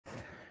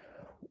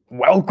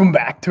Welcome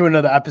back to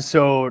another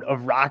episode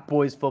of Rock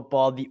Boys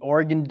Football. The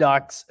Oregon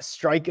Ducks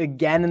strike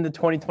again in the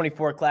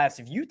 2024 class.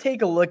 If you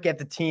take a look at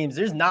the teams,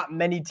 there's not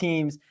many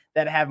teams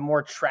that have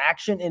more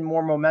traction and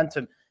more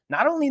momentum,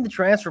 not only in the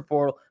transfer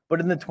portal, but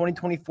in the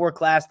 2024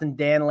 class than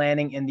Dan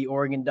Lanning and the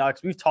Oregon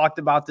Ducks. We've talked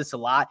about this a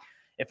lot.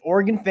 If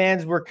Oregon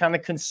fans were kind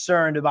of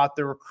concerned about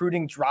the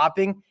recruiting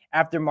dropping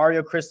after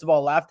Mario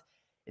Cristobal left,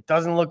 it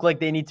doesn't look like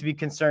they need to be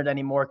concerned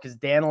anymore because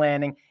Dan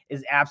Lanning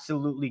is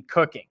absolutely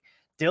cooking.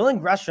 Dillon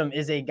Gresham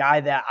is a guy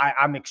that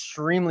I'm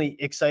extremely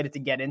excited to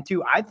get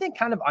into. I think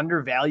kind of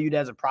undervalued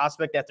as a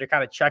prospect after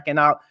kind of checking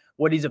out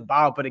what he's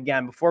about. But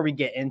again, before we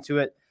get into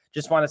it,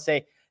 just want to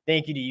say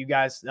thank you to you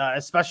guys,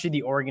 especially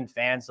the Oregon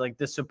fans. Like,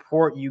 the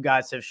support you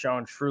guys have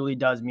shown truly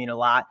does mean a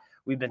lot.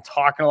 We've been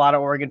talking a lot of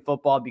Oregon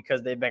football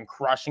because they've been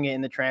crushing it in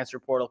the transfer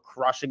portal,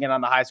 crushing it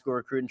on the high school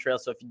recruiting trail.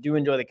 So if you do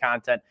enjoy the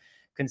content,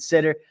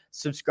 consider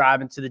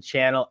subscribing to the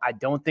channel. I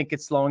don't think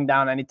it's slowing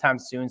down anytime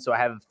soon, so I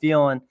have a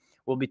feeling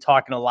we'll be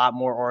talking a lot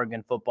more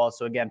Oregon football.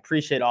 So again,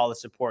 appreciate all the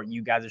support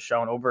you guys have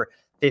shown. Over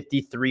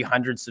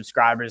 5,300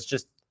 subscribers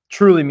just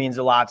truly means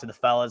a lot to the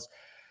fellas.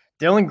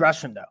 Dillon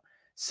Gresham, though,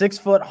 6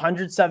 foot,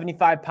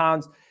 175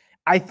 pounds.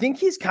 I think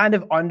he's kind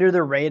of under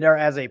the radar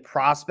as a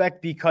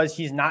prospect because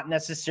he's not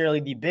necessarily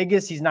the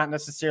biggest. He's not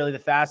necessarily the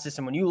fastest.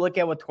 And when you look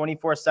at what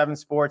 24/7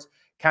 Sports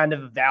kind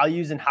of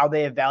values and how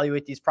they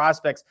evaluate these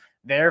prospects,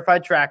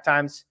 verified track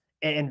times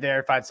and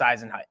verified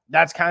size and height.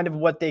 That's kind of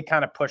what they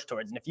kind of push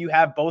towards. And if you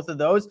have both of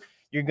those,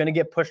 you're going to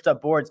get pushed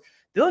up boards.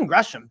 Dillon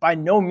Gresham by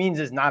no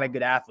means is not a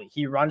good athlete.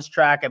 He runs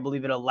track, I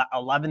believe, at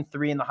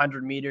 11.3 in the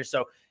 100 meters.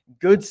 So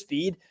good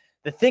speed.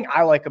 The thing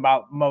I like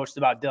most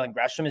about Dillon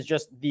Gresham is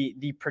just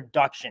the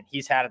production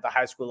he's had at the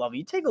high school level.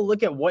 You take a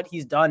look at what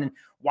he's done and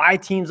why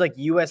teams like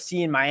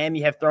USC and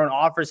Miami have thrown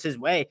offers his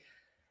way.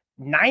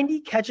 90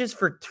 catches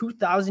for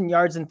 2,000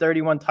 yards and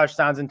 31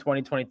 touchdowns in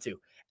 2022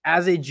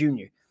 as a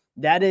junior.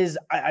 That is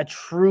a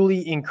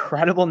truly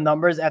incredible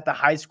numbers at the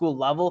high school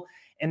level.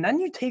 And then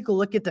you take a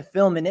look at the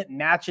film and it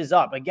matches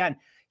up. Again,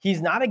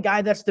 he's not a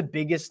guy that's the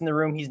biggest in the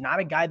room. He's not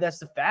a guy that's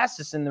the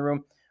fastest in the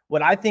room.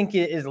 What I think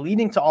is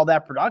leading to all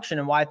that production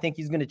and why I think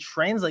he's going to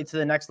translate to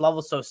the next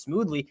level so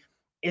smoothly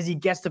is he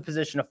gets to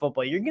position of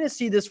football. You're going to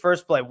see this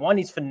first play. One,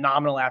 he's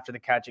phenomenal after the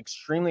catch,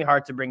 extremely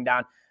hard to bring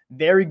down,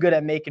 very good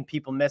at making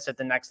people miss at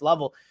the next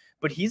level.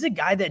 But he's a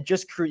guy that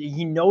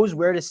he knows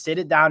where to sit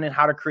it down and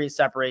how to create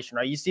separation,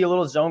 right? You see a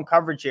little zone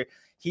coverage here.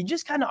 He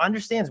just kind of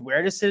understands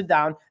where to sit it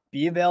down,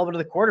 be available to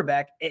the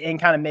quarterback, and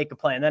kind of make a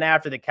play. And then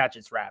after the catch,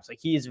 it's wraps.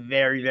 Like, he is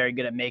very, very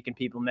good at making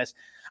people miss.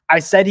 I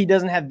said he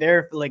doesn't have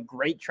very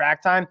great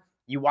track time.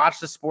 You watch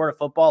the sport of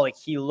football,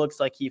 he looks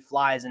like he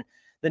flies. And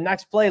the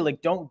next play,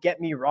 don't get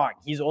me wrong,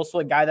 he's also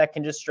a guy that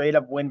can just straight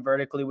up win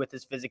vertically with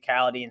his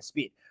physicality and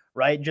speed,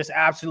 right? Just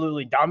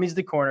absolutely dummies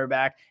the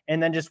cornerback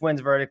and then just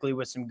wins vertically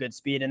with some good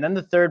speed. And then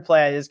the third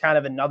play is kind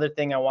of another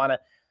thing I want to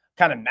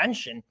kind of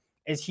mention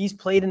is he's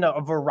played in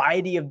a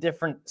variety of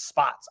different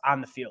spots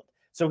on the field.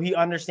 So he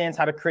understands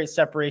how to create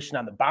separation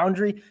on the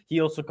boundary. He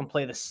also can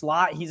play the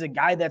slot. He's a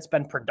guy that's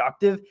been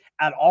productive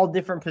at all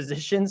different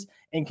positions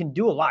and can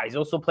do a lot. He's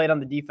also played on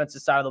the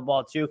defensive side of the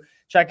ball too.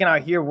 Checking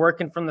out here,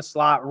 working from the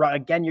slot.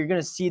 Again, you're going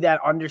to see that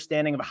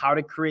understanding of how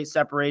to create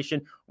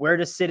separation, where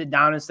to sit it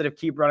down instead of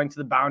keep running to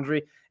the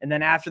boundary. And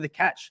then after the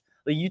catch,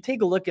 you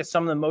take a look at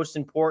some of the most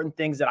important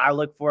things that I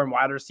look for in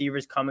wide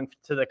receivers coming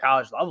to the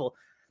college level.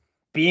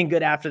 Being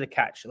good after the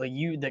catch.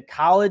 The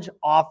college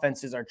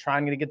offenses are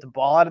trying to get the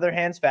ball out of their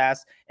hands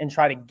fast and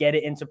try to get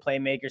it into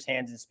playmakers'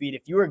 hands and speed.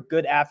 If you are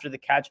good after the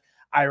catch,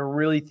 I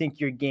really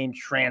think your game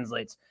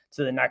translates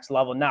to the next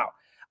level. Now,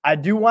 I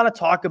do want to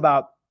talk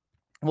about,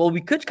 we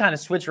could kind of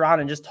switch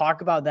around and just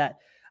talk about that.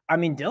 I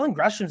mean, Dillon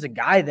Gresham's a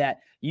guy that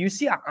you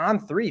see on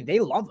three, they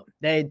love him.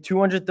 They had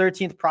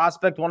 213th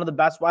prospect, one of the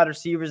best wide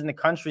receivers in the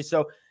country.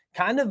 So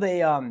kind of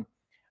a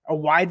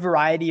wide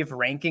variety of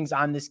rankings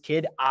on this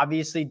kid.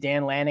 Obviously,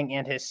 Dan Lanning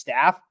and his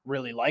staff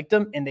really liked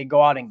him, and they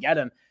go out and get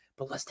him.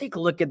 But let's take a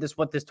look at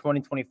what this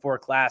 2024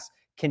 class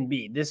can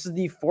be. This is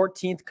the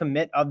 14th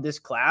commit of this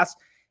class,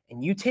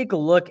 and you take a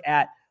look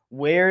at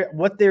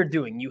what they're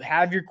doing. You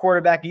have your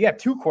quarterback. You have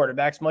two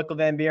quarterbacks, Michael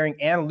Van Buren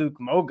and Luke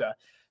Moga,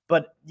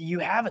 but you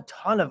have a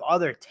ton of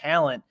other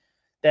talent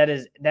that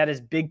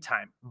is big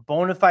time.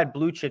 Bona fide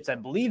blue chips. I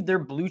believe their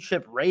blue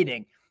chip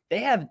rating, they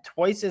have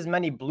twice as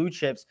many blue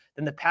chips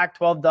than the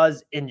Pac-12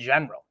 does in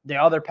general, the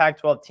other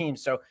Pac-12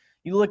 teams. So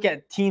you look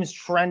at teams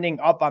trending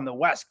up on the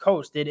West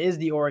Coast, it is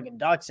the Oregon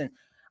Ducks, and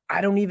I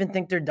don't even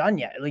think they're done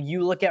yet.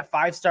 You look at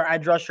five-star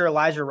edge rusher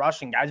Elijah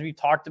Rushing, guys we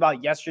talked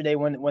about yesterday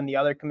when the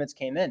other commits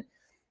came in.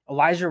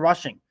 Elijah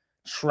Rushing,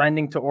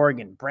 trending to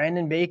Oregon.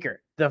 Brandon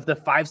Baker, the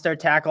five-star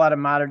tackle out of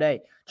Mater Dei,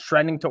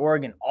 trending to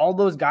Oregon. All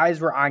those guys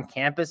were on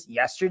campus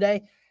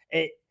yesterday.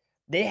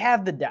 They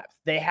have the depth.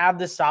 They have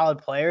the solid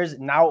players.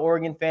 Now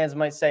Oregon fans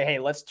might say, hey,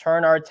 let's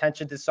turn our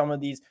attention to some of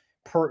these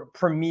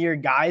premier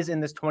guys in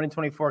this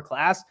 2024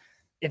 class.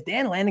 If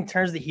Dan Lanning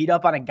turns the heat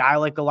up on a guy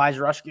like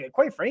Elijah Rush,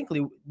 quite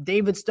frankly,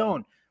 David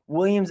Stone,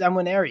 Williams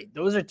Emaneri,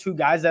 those are two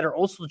guys that are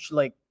also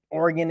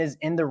Oregon is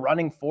in the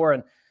running for.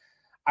 And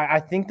I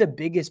think the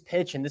biggest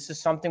pitch, and this is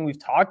something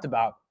we've talked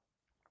about,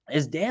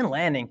 is Dan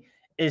Lanning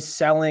is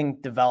selling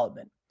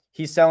development.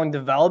 He's selling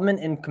development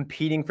and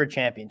competing for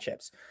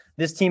championships.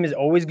 This team is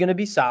always going to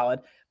be solid,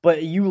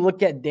 but you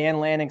look at Dan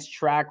Lanning's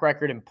track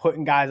record and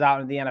putting guys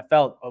out in the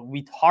NFL.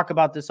 We talk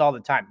about this all the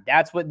time.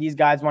 That's what these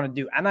guys want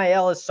to do.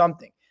 NIL is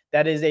something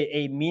that is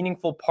a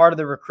meaningful part of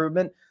the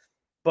recruitment,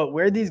 but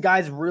where these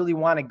guys really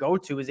want to go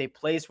to is a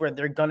place where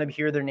they're going to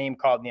hear their name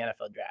called in the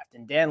NFL draft.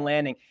 And Dan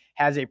Lanning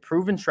has a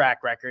proven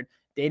track record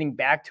dating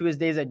back to his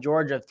days at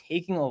Georgia of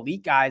taking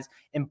elite guys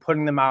and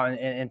putting them out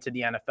into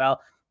the NFL.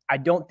 I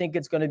don't think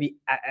it's going to be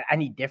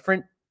any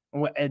different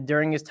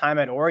during his time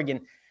at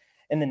Oregon.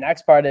 And the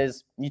next part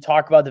is you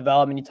talk about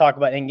development, you talk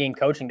about in-game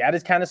coaching. That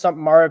is kind of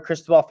something Mario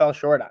Cristobal fell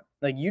short on.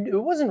 Like it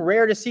wasn't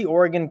rare to see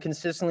Oregon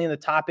consistently in the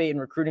top 8 in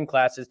recruiting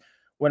classes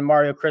when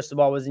Mario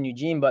Cristobal was in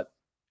Eugene, but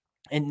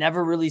it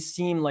never really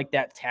seemed like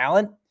that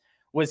talent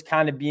was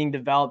kind of being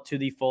developed to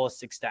the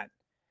fullest extent.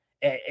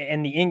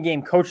 And the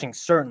in-game coaching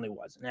certainly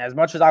wasn't. As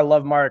much as I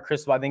love Mario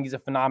Cristobal, I think he's a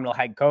phenomenal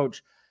head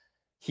coach.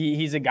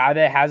 He's a guy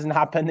that has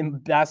not been the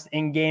best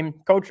in-game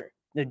coacher.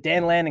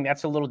 Dan Lanning,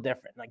 that's a little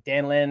different. Like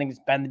Dan Lanning's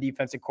been the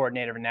defensive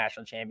coordinator of a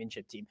national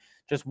championship team.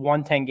 Just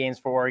won 10 games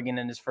for Oregon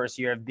in his first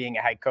year of being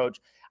a head coach.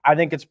 I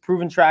think it's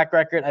proven track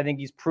record. I think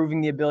he's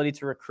proving the ability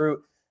to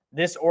recruit.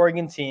 This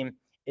Oregon team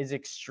is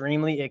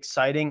extremely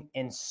exciting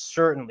and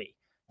certainly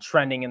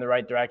trending in the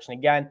right direction.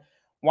 Again,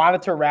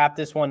 wanted to wrap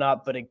this one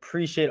up, but I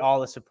appreciate all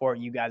the support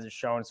you guys have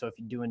shown. So if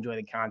you do enjoy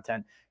the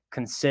content,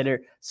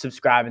 consider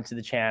subscribing to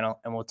the channel,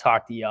 and we'll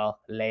talk to y'all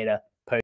later.